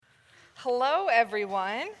Hello,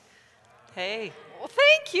 everyone. Hey. Well,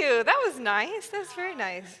 thank you. That was nice. That was very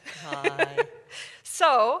nice. Hi.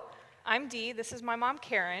 So, I'm Dee. This is my mom,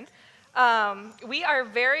 Karen. We are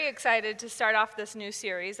very excited to start off this new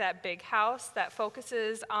series at Big House that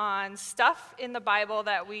focuses on stuff in the Bible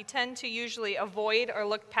that we tend to usually avoid or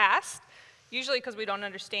look past, usually because we don't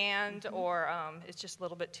understand or it's just a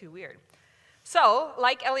little bit too weird. So,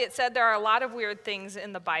 like Elliot said, there are a lot of weird things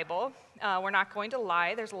in the Bible. We're not going to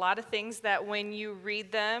lie. There's a lot of things that when you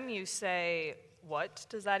read them, you say, what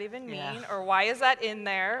does that even mean? Yeah. Or why is that in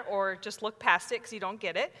there? Or just look past it because you don't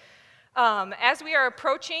get it. As we are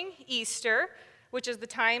approaching Easter, which is the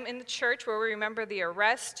time in the church where we remember the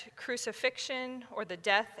arrest, crucifixion, or the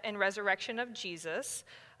death and resurrection of Jesus,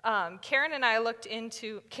 Karen and I looked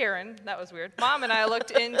into, that was weird. Mom and I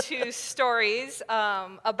looked into stories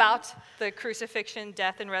about the crucifixion,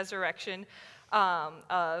 death, and resurrection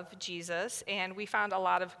of Jesus, and we found a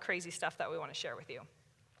lot of crazy stuff that we want to share with you.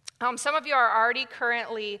 Some of you are already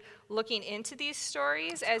currently looking into these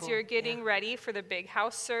stories as you're getting ready for the Big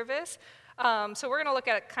House service. So we're going to look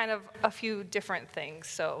at kind of a few different things.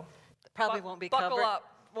 So Probably won't be buckle covered. up.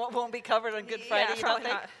 Won't be covered on Good Friday, Yeah, you don't probably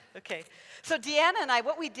think? not. Okay. So Deanna and I,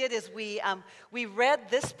 what we did is we read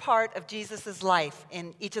this part of Jesus' life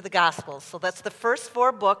in each of the Gospels. So that's the first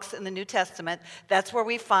 4 books in the New Testament. That's where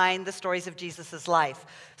we find the stories of Jesus' life.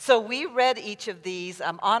 So we read each of these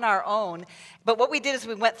on our own. But what we did is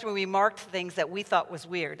we went through and we marked things that we thought was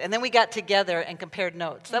weird. And then we got together and compared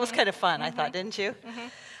notes. That was kind of fun, I thought, didn't you?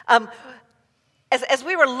 As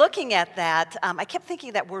we were looking at that, I kept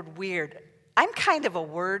thinking of that word weird. I'm kind of a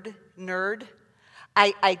word nerd.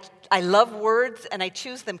 I love words, and I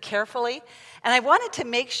choose them carefully. And I wanted to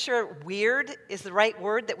make sure weird is the right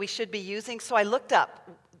word that we should be using, so I looked up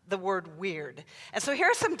the word weird. And so here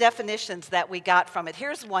are some definitions that we got from it.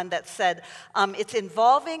 Here's one that said, it's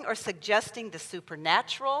involving or suggesting the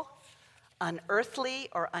supernatural, unearthly,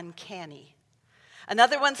 or uncanny.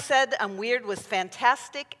 Another one said weird was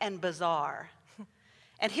fantastic and bizarre.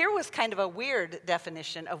 And here was kind of a weird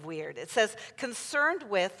definition of weird. It says, concerned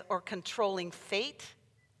with or controlling fate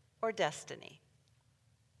or destiny.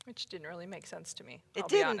 Which didn't really make sense to me. It I'll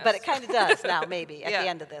be didn't, honest. but it kind of does now, maybe, at Yeah. the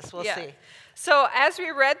end of this. We'll see. So as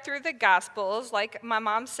we read through the Gospels, like my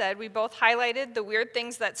mom said, we both highlighted the weird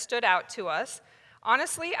things that stood out to us.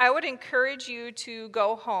 Honestly, I would encourage you to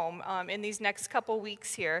go home in these next couple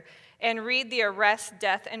weeks here and read the arrest,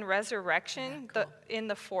 death, and resurrection in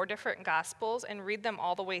the 4 different Gospels and read them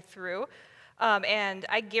all the way through. And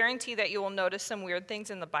I guarantee that you will notice some weird things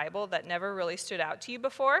in the Bible that never really stood out to you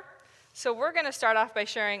before. So we're going to start off by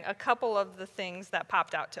sharing a couple of the things that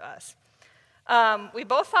popped out to us. We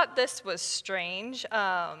both thought this was strange.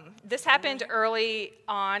 This happened early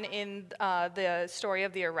on in the story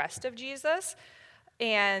of the arrest of Jesus.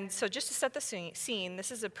 And so just to set the scene,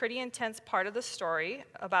 this is a pretty intense part of the story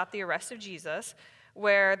about the arrest of Jesus,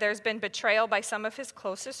 where there's been betrayal by some of his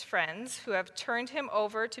closest friends who have turned him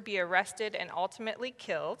over to be arrested and ultimately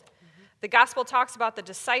killed. The gospel talks about the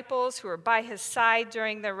disciples who were by his side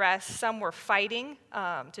during the arrest. Some were fighting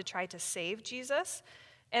to try to save Jesus.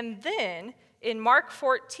 And then in Mark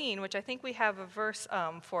 14, which I think we have a verse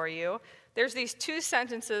for you, there's these 2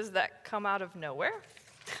 sentences that come out of nowhere.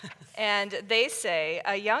 And they say,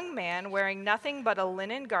 a young man wearing nothing but a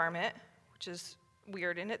linen garment, which is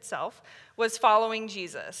weird in itself, was following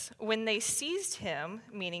Jesus. When they seized him,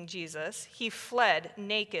 meaning Jesus, he fled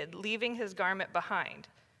naked, leaving his garment behind.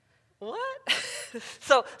 What?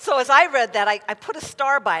 So as I read that, I put a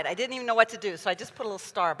star by it. I didn't even know what to do, so I just put a little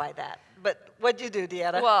star by that. But what'd you do,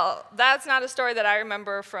 Deanna? Well, that's not a story that I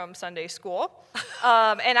remember from Sunday school.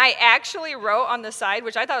 And I actually wrote on the side,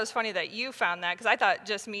 which I thought was funny that you found that, because I thought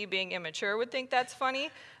just me being immature would think that's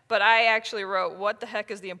funny. But I actually wrote, what the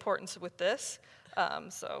heck is the importance with this?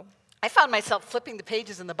 I found myself flipping the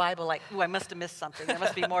pages in the Bible like, ooh, I must have missed something. There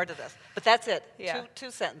must be more to this. But that's it. Yeah.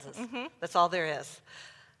 Two sentences. That's all there is.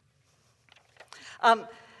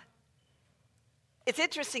 It's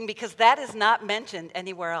interesting because that is not mentioned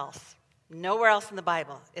anywhere else. Nowhere else in the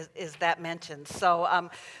Bible is that mentioned. So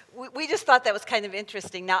we just thought that was kind of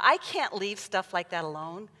interesting. Now, I can't leave stuff like that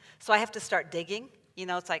alone, so I have to start digging. You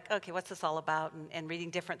know, it's like, okay, what's this all about? And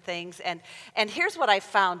reading different things. And here's what I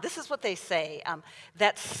found. This is what they say,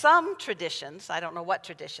 that some traditions, I don't know what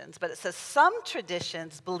traditions, but it says some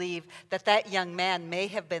traditions believe that that young man may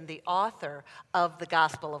have been the author of the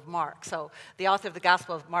Gospel of Mark. So the author of the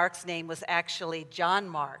Gospel of Mark's name was actually John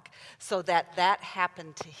Mark, so that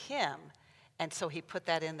happened to him. And so he put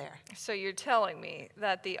that in there. So you're telling me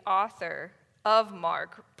that the author of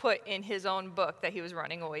Mark put in his own book that he was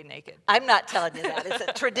running away naked. I'm not telling you that. It's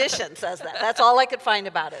a tradition says that. That's all I could find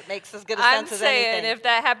about it. Makes as good a sense as anything. I'm saying if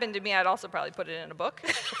that happened to me, I'd also probably put it in a book.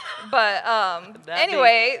 But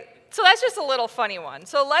anyway, so that's just a little funny one.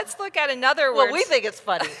 So let's look at another word. Well, we think it's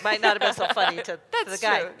funny. Might not have been so funny to the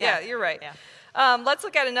guy. True. Yeah, you're right. Yeah. Let's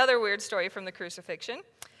look at another weird story from the crucifixion.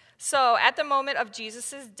 So at the moment of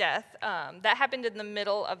Jesus' death, that happened in the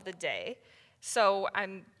middle of the day. So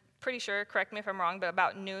I'm pretty sure, correct me if I'm wrong, but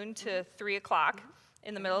about noon to 3 o'clock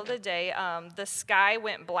in the middle of the day, the sky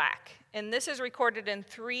went black. And this is recorded in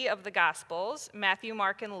 3 of the Gospels, Matthew,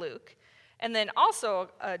 Mark, and Luke. And then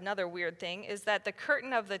also another weird thing is that the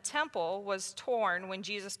curtain of the temple was torn when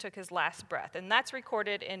Jesus took his last breath. And that's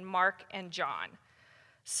recorded in Mark and John.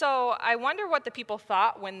 So I wonder what the people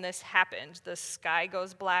thought when this happened. The sky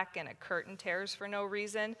goes black and a curtain tears for no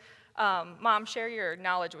reason. Mom, share your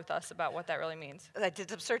knowledge with us about what that really means. I did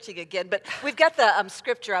some searching again, but we've got the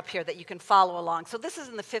scripture up here that you can follow along. So this is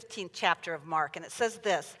in the 15th chapter of Mark, and it says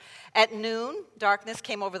this: At noon, darkness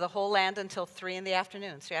came over the whole land until 3 in the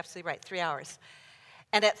afternoon. So you're absolutely right, 3 hours.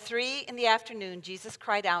 And at 3 in the afternoon, Jesus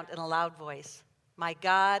cried out in a loud voice, my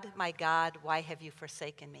God, why have you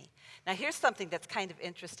forsaken me? Now here's something that's kind of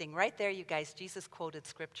interesting. Right there, you guys, Jesus quoted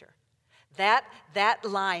scripture. That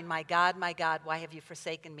line, my God, why have you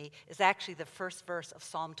forsaken me, is actually the first verse of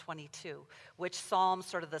Psalm 22, which Psalm,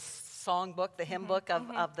 sort of the song book, the hymn book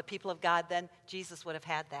of the people of God, then Jesus would have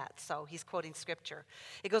had that. So he's quoting scripture.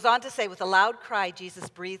 It goes on to say, with a loud cry, Jesus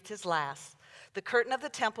breathed his last. The curtain of the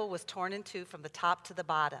temple was torn in two from the top to the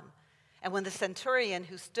bottom. And when the centurion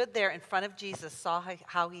who stood there in front of Jesus saw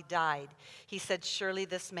how he died, he said, surely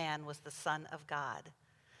this man was the Son of God.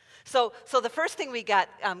 So the first thing we got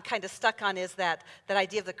kind of stuck on is that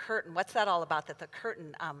idea of the curtain. What's that all about, that the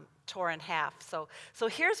curtain tore in half? So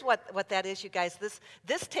here's what that is, you guys.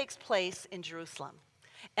 This takes place in Jerusalem.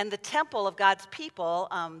 And the temple of God's people,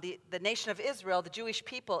 the nation of Israel, the Jewish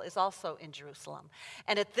people, is also in Jerusalem.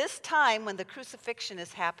 And at this time, when the crucifixion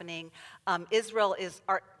is happening,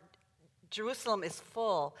 Jerusalem is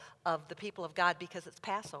full of the people of God because it's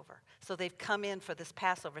Passover. So they've come in for this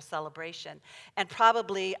Passover celebration. And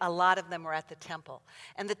probably a lot of them were at the temple.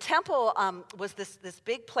 And the temple was this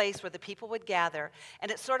big place where the people would gather. And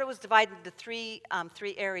it sort of was divided into three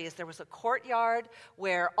areas. There was a courtyard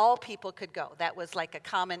where all people could go. That was like a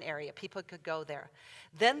common area. People could go there.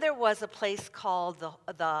 Then there was a place called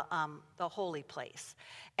the holy place.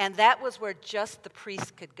 And that was where just the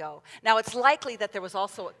priest could go. Now, it's likely that there was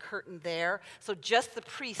also a curtain there, so just the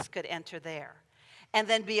priest could enter there. And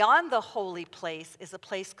then beyond the holy place is a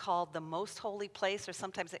place called the most holy place, or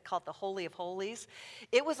sometimes it's called the Holy of Holies.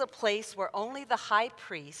 It was a place where only the high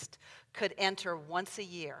priest could enter once a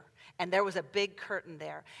year. And there was a big curtain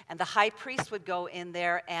there. And the high priest would go in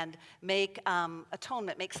there and make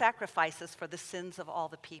atonement, make sacrifices for the sins of all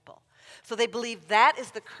the people. So they believe that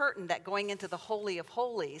is the curtain that going into the Holy of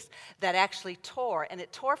Holies that actually tore. And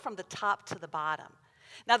it tore from the top to the bottom.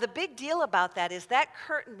 Now, the big deal about that is that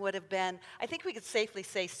curtain would have been, I think we could safely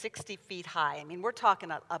say, 60 feet high. I mean, we're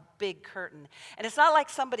talking a big curtain. And it's not like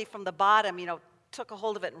somebody from the bottom, took a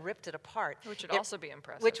hold of it and ripped it apart. Which would also be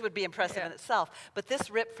impressive. Which would be impressive in itself. But this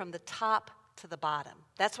ripped from the top to the bottom.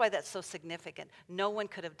 That's why that's so significant. No one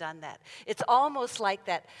could have done that. It's almost like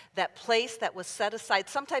that place that was set aside.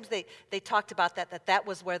 Sometimes they talked about that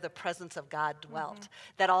was where the presence of God dwelt.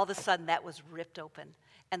 That all of a sudden that was ripped open.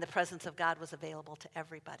 And the presence of God was available to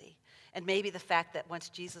everybody. And maybe the fact that once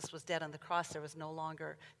Jesus was dead on the cross, there was no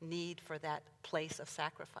longer need for that place of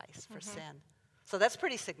sacrifice for sin. So that's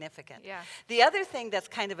pretty significant. Yeah. The other thing that's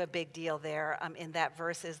kind of a big deal there in that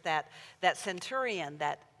verse is that centurion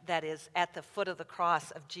that is at the foot of the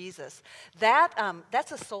cross of Jesus,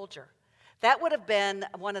 that's a soldier. That would have been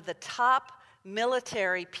one of the top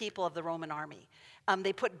military people of the Roman army.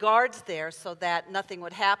 They put guards there so that nothing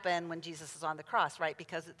would happen when Jesus is on the cross, right?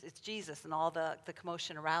 Because it's Jesus and all the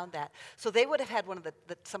commotion around that. So they would have had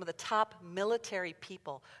some of the top military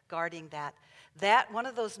people guarding that. One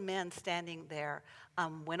of those men standing there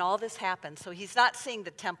when all this happened. So he's not seeing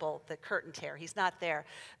the temple, the curtain tear. He's not there.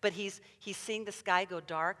 But he's seeing the sky go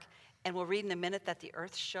dark. And we'll read in a minute that the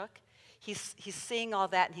earth shook. He's seeing all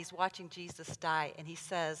that, and he's watching Jesus die. And he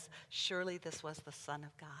says, surely this was the Son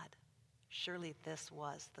of God. Surely this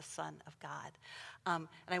was the Son of God. And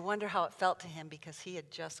I wonder how it felt to him because he had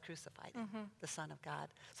just crucified the Son of God.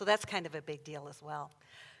 So that's kind of a big deal as well.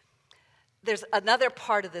 There's another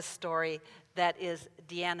part of this story that is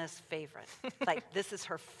Deanna's favorite. Like, this is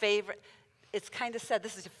her favorite. it's kind of said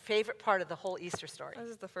this is your favorite part of the whole Easter story. This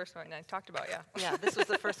is the first one I talked about, yeah. Yeah, this was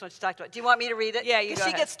the first one she talked about. Do you want me to read it? Yeah, you go She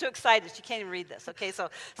ahead. gets too excited. She can't even read this. Okay, so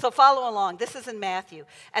follow along. This is in Matthew.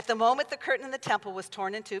 At the moment the curtain in the temple was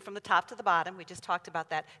torn in two from the top to the bottom, we just talked about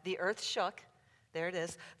that, the earth shook. There it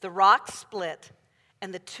is. The rocks split,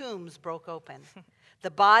 and the tombs broke open. The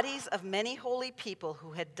bodies of many holy people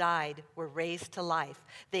who had died were raised to life.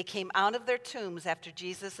 They came out of their tombs after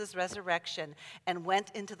Jesus' resurrection and went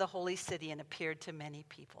into the holy city and appeared to many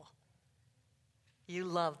people. You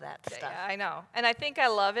love that stuff. Yeah, I know. And I think I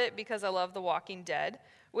love it because I love The Walking Dead,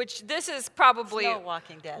 which this is probably It's no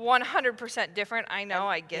Walking Dead. 100% different. I know,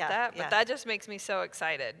 I get yeah, that, but yeah. that just makes me so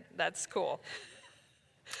excited. That's cool.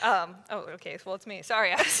 Okay, well, it's me.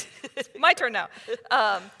 Sorry, it's my turn now.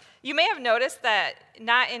 You may have noticed that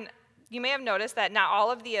not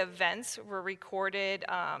all of the events were recorded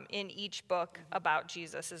in each book about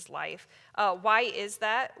Jesus' life. Why is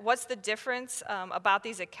that? What's the difference about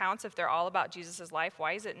these accounts if they're all about Jesus' life?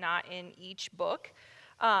 Why is it not in each book?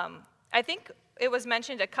 I think it was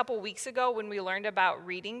mentioned a couple weeks ago when we learned about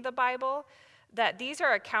reading the Bible that these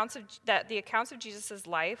are the accounts of Jesus'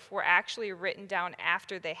 life were actually written down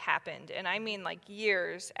after they happened. And I mean like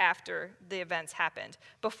years after the events happened.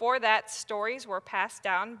 Before that, stories were passed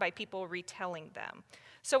down by people retelling them.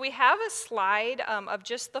 So we have a slide of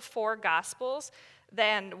just the 4 Gospels,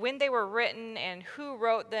 then when they were written and who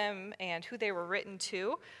wrote them and who they were written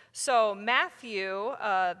to. So Matthew,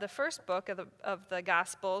 the first book of the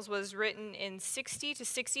Gospels, was written in 60 to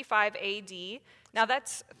 65 AD. Now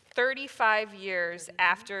that's 35 years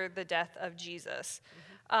after the death of Jesus.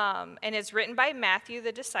 And it's written by Matthew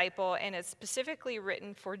the disciple, and it's specifically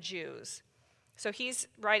written for Jews. So he's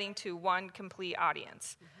writing to one complete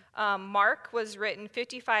audience. Mark was written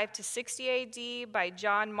 55 to 60 AD by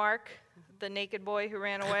John Mark, the naked boy who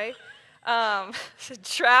ran away.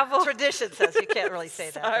 Tradition says you can't really say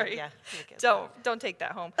that. Sorry. Yeah, don't take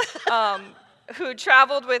that home. Who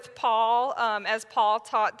traveled with Paul as Paul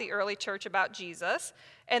taught the early church about Jesus.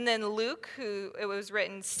 And then Luke, who it was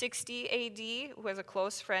written 60 AD, who was a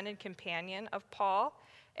close friend and companion of Paul.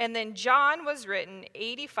 And then John was written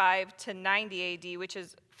 85 to 90 AD, which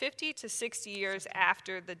is 50 to 60 years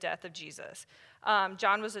after the death of Jesus.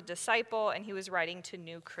 John was a disciple, and he was writing to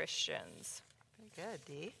new Christians. Very good,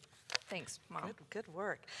 Dee. Thanks, Mom. Good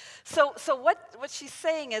work. So what she's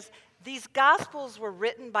saying is these Gospels were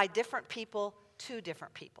written by different people to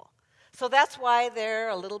different people. So that's why they're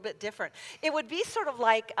a little bit different. It would be sort of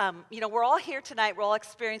like, we're all here tonight, we're all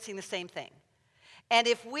experiencing the same thing. And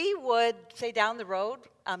if we would, say down the road,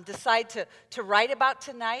 decide to write about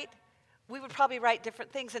tonight, we would probably write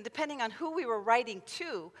different things. And depending on who we were writing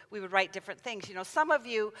to, we would write different things. Some of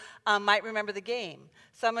you might remember the game.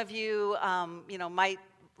 Some of you, might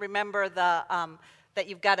remember that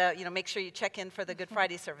you've got to, make sure you check in for the Good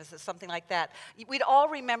Friday services, something like that. We'd all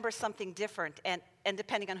remember something different, and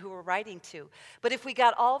depending on who we're writing to. But if we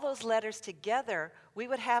got all those letters together, we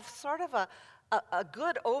would have sort of a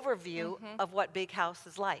good overview of what Big House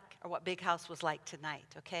is like, or what Big House was like tonight,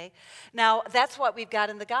 okay? Now, that's what we've got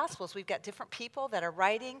in the Gospels. We've got different people that are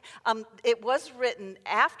writing. It was written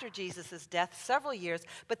after Jesus' death, several years,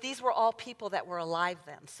 but these were all people that were alive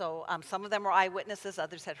then. So some of them were eyewitnesses,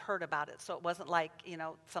 others had heard about it, so it wasn't like,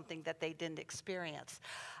 something that they didn't experience.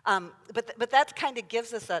 But that kind of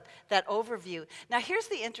gives us that overview. Now, here's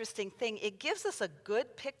the interesting thing. It gives us a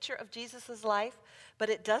good picture of Jesus' life, but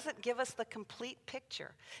it doesn't give us the complete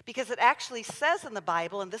picture, because it actually says in the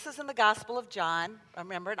Bible, and this is in the Gospel of John,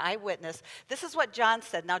 remember, an eyewitness, this is what John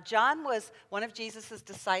said. Now, John was one of Jesus'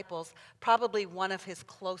 disciples, probably one of his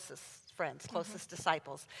closest friends, closest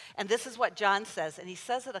disciples. And this is what John says, and he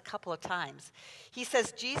says it a couple of times. He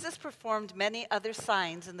says, Jesus performed many other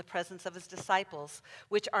signs in the presence of his disciples,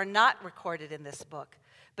 which are not recorded in this book.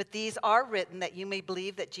 But these are written that you may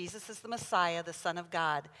believe that Jesus is the Messiah, the Son of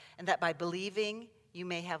God, and that by believing you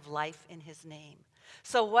may have life in his name.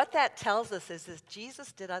 So what that tells us is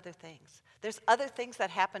Jesus did other things. There's other things that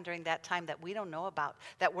happened during that time that we don't know about,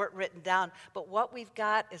 that weren't written down. But what we've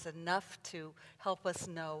got is enough to help us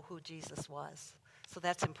know who Jesus was. So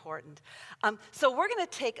that's important. So we're going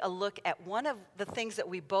to take a look at one of the things that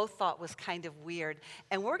we both thought was kind of weird.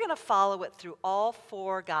 And we're going to follow it through all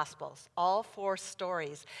 4 Gospels, all 4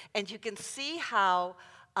 stories. And you can see how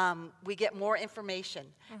we get more information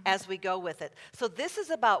as we go with it. So this is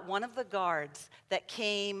about one of the guards that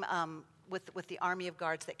came with the army of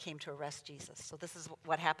guards that came to arrest Jesus. So this is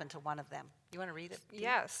what happened to one of them. You want to read it?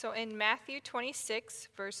 Yeah, so in Matthew 26,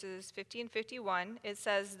 verses 50 and 51, it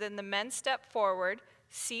says, Then the men stepped forward,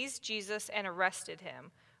 seized Jesus, and arrested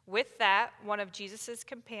him. With that, one of Jesus'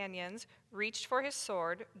 companions reached for his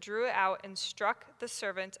sword, drew it out, and struck the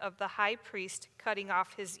servant of the high priest, cutting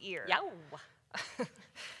off his ear. Yow.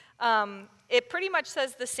 It pretty much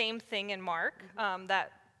says the same thing in Mark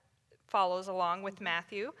that follows along with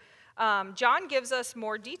Matthew. John gives us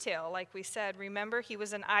more detail, like we said. Remember, he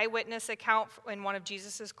was an eyewitness account and one of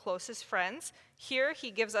Jesus' closest friends. Here, he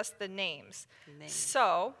gives us the names.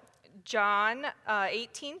 So, John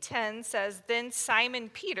 18:10 says, then Simon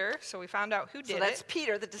Peter, so we found out who did it. So that's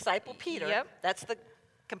Peter, the disciple Peter. Yep. That's the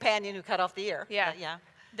companion who cut off the ear. Yeah. Yeah.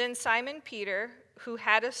 Then Simon Peter, who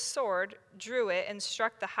had a sword, drew it and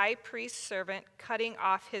struck the high priest's servant, cutting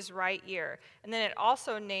off his right ear. And then it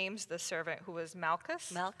also names the servant, who was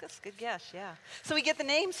Malchus. Malchus, good guess, yeah. So we get the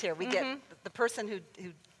names here. We get the person who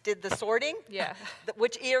did the sorting. Yeah.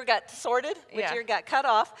 Which ear got sorted, which Yeah. ear got cut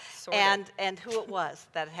off, Sorted. and who it was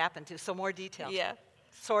that it happened to. So more details. Yeah.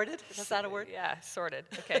 Sorted? Is that a word? Yeah, sorted.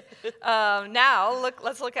 Okay. Now,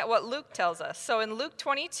 let's look at what Luke tells us. So in Luke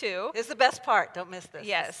 22, It's the best part. Don't miss this.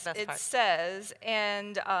 yes, This is the best it part. says,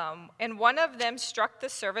 and one of them struck the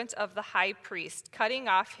servant of the high priest, cutting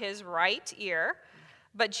off his right ear.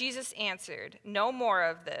 But Jesus answered, no more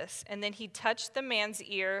of this. And then he touched the man's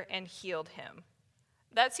ear and healed him.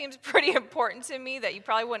 That seems pretty important to me, that you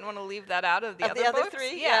probably wouldn't want to leave that out of the Of other the other books.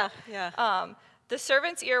 three? Yeah. Yeah. The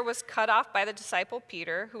servant's ear was cut off by the disciple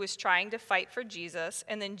Peter, who was trying to fight for Jesus,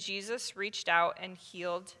 and then Jesus reached out and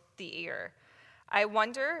healed the ear. I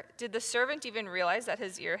wonder, did the servant even realize that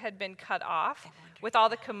his ear had been cut off? With all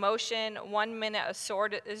the commotion, 1 minute a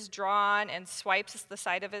sword is drawn and swipes the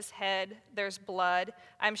side of his head. There's blood.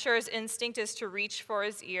 I'm sure his instinct is to reach for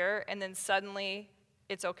his ear, and then suddenly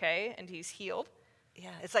it's okay, and he's healed. Yeah,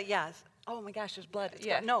 it's like, oh my gosh, there's blood. It's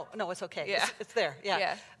Yeah. gone. No, it's okay. Yeah. It's there, yeah.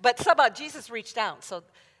 Yeah. But somehow Jesus reached out.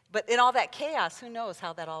 But in all that chaos, who knows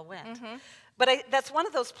how that all went. But that's one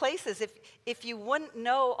of those places, if you wouldn't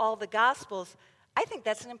know all the Gospels, I think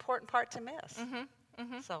that's an important part to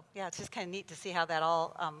miss. So, yeah, it's just kind of neat to see how that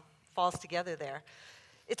all falls together there.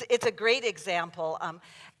 It's a great example.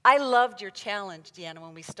 I loved your challenge, Deanna,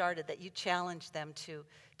 when we started, that you challenged them to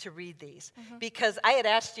read these. Because I had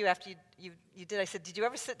asked you after you did, I said, did you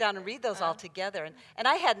ever sit down and read those all together? And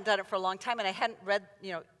I hadn't done it for a long time, and I hadn't read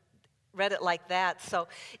it like that. So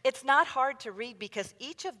it's not hard to read, because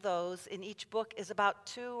each of those in each book is about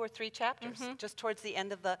 2 or 3 chapters, just towards the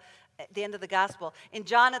end of the gospel. In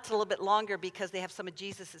John, it's a little bit longer because they have some of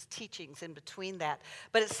Jesus' teachings in between that.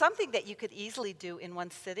 But it's something that you could easily do in one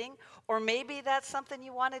sitting, or maybe that's something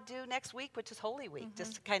you want to do next week, which is Holy Week,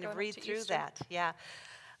 just to kind of read through Easter. that. Yeah.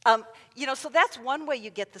 So that's one way you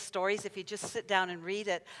get the stories, if you just sit down and read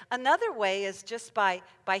it. Another way is just by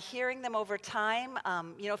hearing them over time.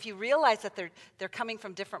 If you realize that they're coming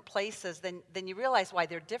from different places, then you realize why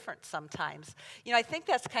they're different sometimes. I think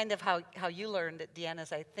that's kind of how you learned it, Deanna,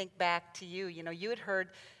 as I think back to you. You had heard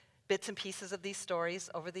bits and pieces of these stories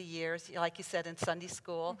over the years, like you said, in Sunday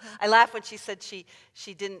school. I laughed when she said she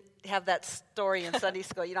didn't have that story in Sunday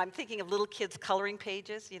school. I'm thinking of little kids' coloring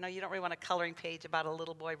pages. You don't really want a coloring page about a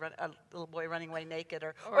little boy running away naked,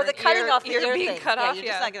 or the cutting off the ear being thing. cut off, You're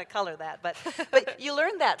just not going to color that. But you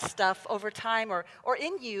learn that stuff over time, or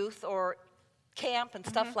in youth, or camp and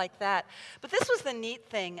stuff like that. But this was the neat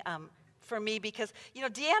thing for me, because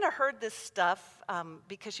Deanna heard this stuff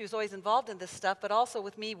because she was always involved in this stuff, but also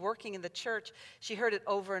with me working in the church, she heard it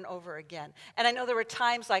over and over again. And I know there were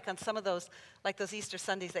times, like on some of those, like those Easter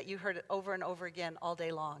Sundays, that you heard it over and over again all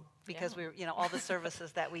day long, because we were, all the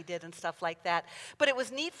services that we did and stuff like that. But it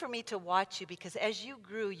was neat for me to watch you, because as you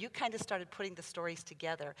grew, you kind of started putting the stories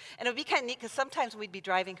together. And it would be kind of neat, because sometimes we'd be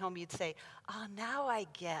driving home, you'd say, oh, now I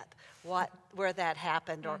get where that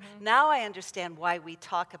happened, or now I understand why we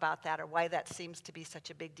talk about that, or why that seems to be such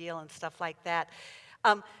a big deal and stuff like that.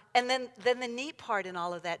 And then the neat part in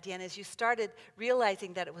all of that, Deanna, is you started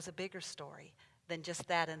realizing that it was a bigger story than just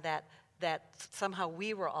that, and that somehow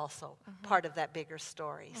we were also part of that bigger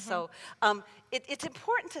story. So it's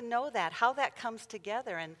important to know that, how that comes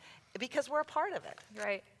together, and because we're a part of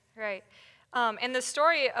it. Right. And the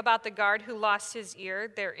story about the guard who lost his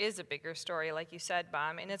ear, there is a bigger story, like you said,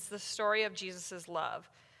 Bam, and it's the story of Jesus' love.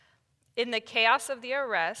 In the chaos of the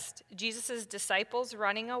arrest, Jesus' disciples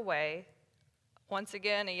running away, once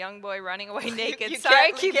again, a young boy running away naked. Sorry,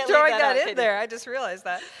 I keep throwing that in there. I just realized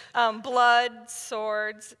that. Blood,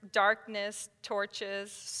 swords, darkness,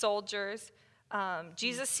 torches, soldiers.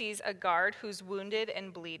 Jesus sees a guard who's wounded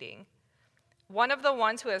and bleeding. One of the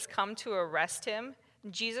ones who has come to arrest him,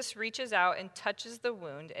 Jesus reaches out and touches the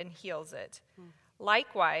wound and heals it.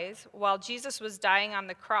 Likewise, while Jesus was dying on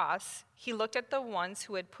the cross, he looked at the ones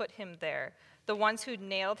who had put him there, the ones who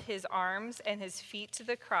nailed his arms and his feet to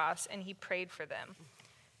the cross, and he prayed for them.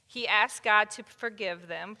 He asked God to forgive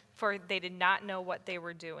them, for they did not know what they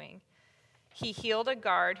were doing. He healed a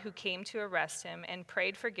guard who came to arrest him and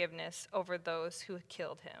prayed forgiveness over those who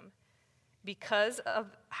killed him. Because of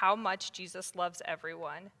how much Jesus loves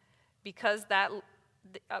everyone, because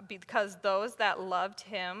those that loved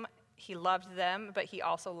him, he loved them, but he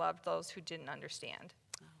also loved those who didn't understand.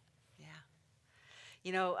 Oh, yeah.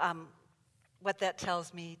 You know, what that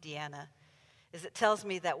tells me, Deanna, is it tells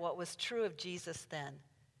me that what was true of Jesus then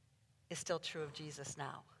is still true of Jesus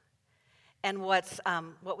now. And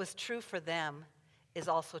what was true for them is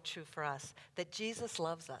also true for us, that Jesus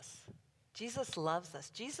loves us. Jesus loves us.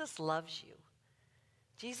 Jesus loves you.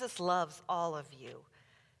 Jesus loves all of you.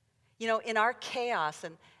 You know, in our chaos,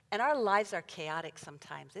 and our lives are chaotic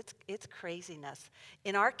sometimes. It's craziness.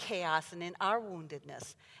 In our chaos and in our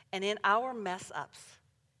woundedness and in our mess ups,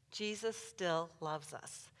 Jesus still loves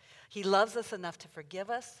us. He loves us enough to forgive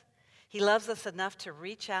us. He loves us enough to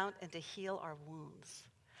reach out and to heal our wounds.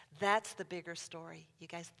 That's the bigger story. You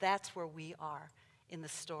guys, that's where we are in the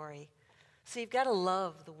story. So you've got to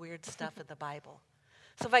love the weird stuff in the Bible.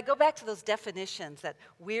 So if I go back to those definitions, that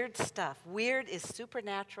weird stuff, weird is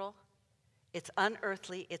supernatural, it's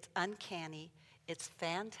unearthly, it's uncanny, it's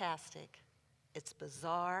fantastic, it's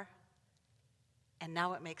bizarre, and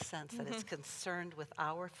now it makes sense that it's concerned with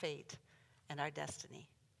our fate and our destiny.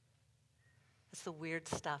 It's the weird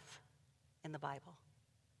stuff in the Bible.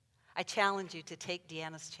 I challenge you to take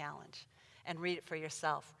Deanna's challenge and read it for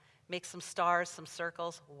yourself. Make some stars, some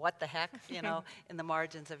circles, what the heck, you know, in the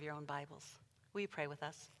margins of your own Bibles. Will you pray with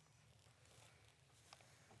us?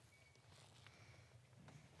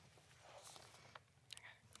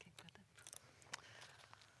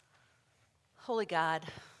 Holy God,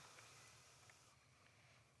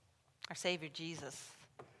 our Savior Jesus,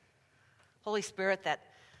 Holy Spirit that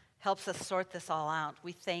helps us sort this all out,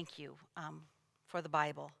 we thank you for the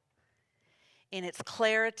Bible in its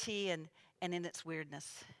clarity and in its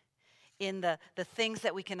weirdness, in the things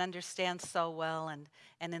that we can understand so well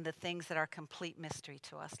and in the things that are complete mystery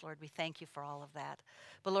to us. Lord, we thank you for all of that.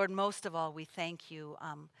 But Lord, most of all, we thank you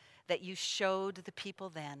that you showed the people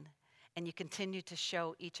then and you continue to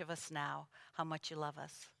show each of us now how much you love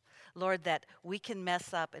us. Lord, that we can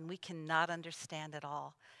mess up and we cannot understand it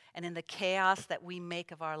all. And in the chaos that we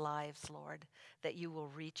make of our lives, Lord, that you will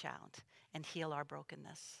reach out and heal our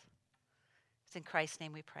brokenness. It's in Christ's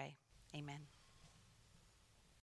name we pray. Amen.